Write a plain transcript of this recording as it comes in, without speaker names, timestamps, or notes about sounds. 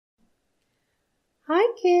Hi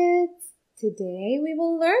kids! Today we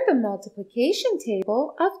will learn the multiplication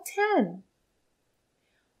table of 10.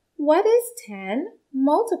 What is 10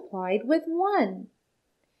 multiplied with 1?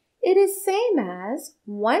 It is same as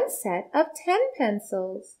one set of 10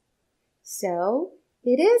 pencils. So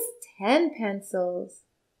it is 10 pencils.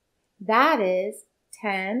 That is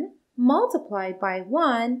 10 multiplied by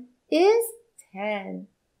 1 is 10.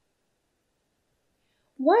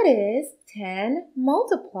 What is 10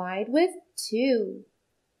 multiplied with 2?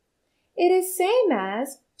 It is same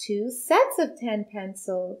as 2 sets of 10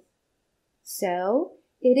 pencils. So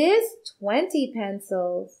it is 20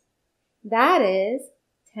 pencils. That is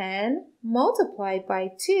 10 multiplied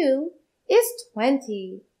by 2 is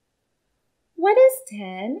 20. What is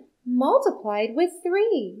 10 multiplied with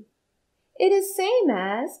 3? It is same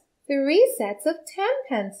as 3 sets of 10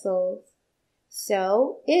 pencils.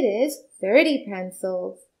 So it is 30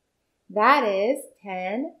 pencils. That is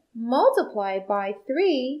 10 multiplied by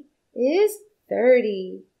 3 is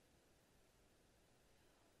 30.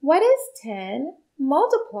 What is 10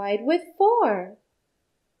 multiplied with 4?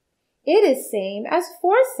 It is same as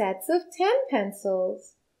 4 sets of 10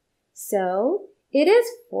 pencils. So it is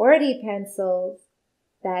 40 pencils.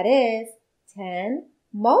 That is 10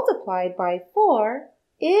 multiplied by 4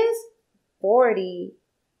 is 40.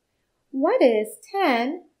 What is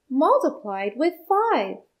 10 multiplied with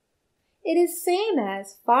 5? It is same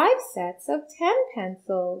as 5 sets of 10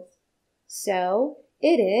 pencils. So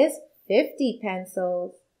it is 50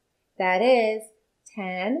 pencils. That is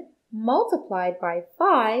 10 multiplied by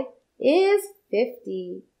 5 is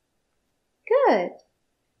 50. Good.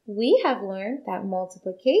 We have learned that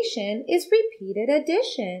multiplication is repeated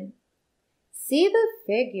addition. See the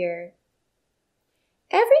figure.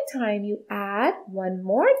 Every time you add one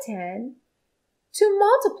more 10 to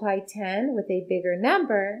multiply 10 with a bigger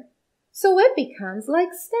number, so it becomes like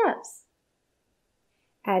steps.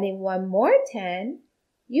 Adding one more 10,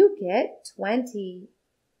 you get 20.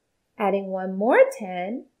 Adding one more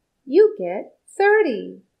 10, you get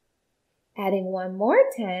 30. Adding one more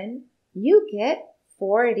 10, you get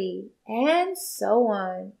 40, and so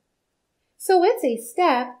on. So it's a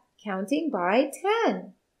step counting by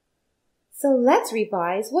 10. So let's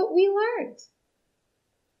revise what we learned.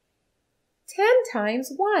 10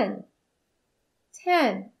 times 1,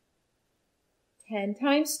 10. 10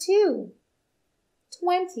 times 2,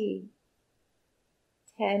 20.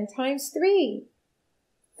 10 times 3,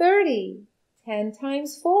 30. 10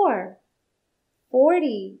 times 4,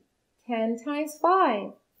 40. 10 times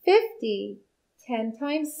 5, 50. 10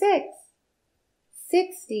 times 6,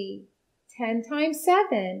 60. 10 times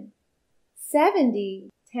 7, 70.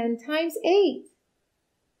 10 times 8,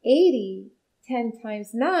 80. 10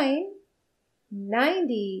 times 9,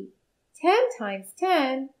 90. 10 times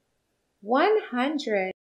 10,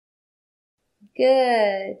 100.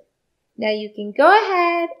 Good. Now you can go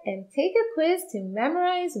ahead and take a quiz to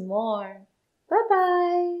memorize more.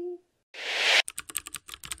 Bye-bye.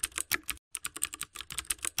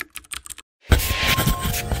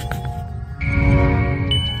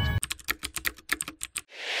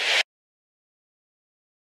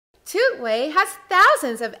 Tutway has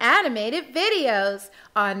thousands of animated videos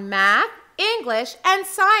on math, English, and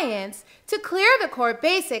science to clear the core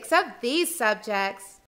basics of these subjects.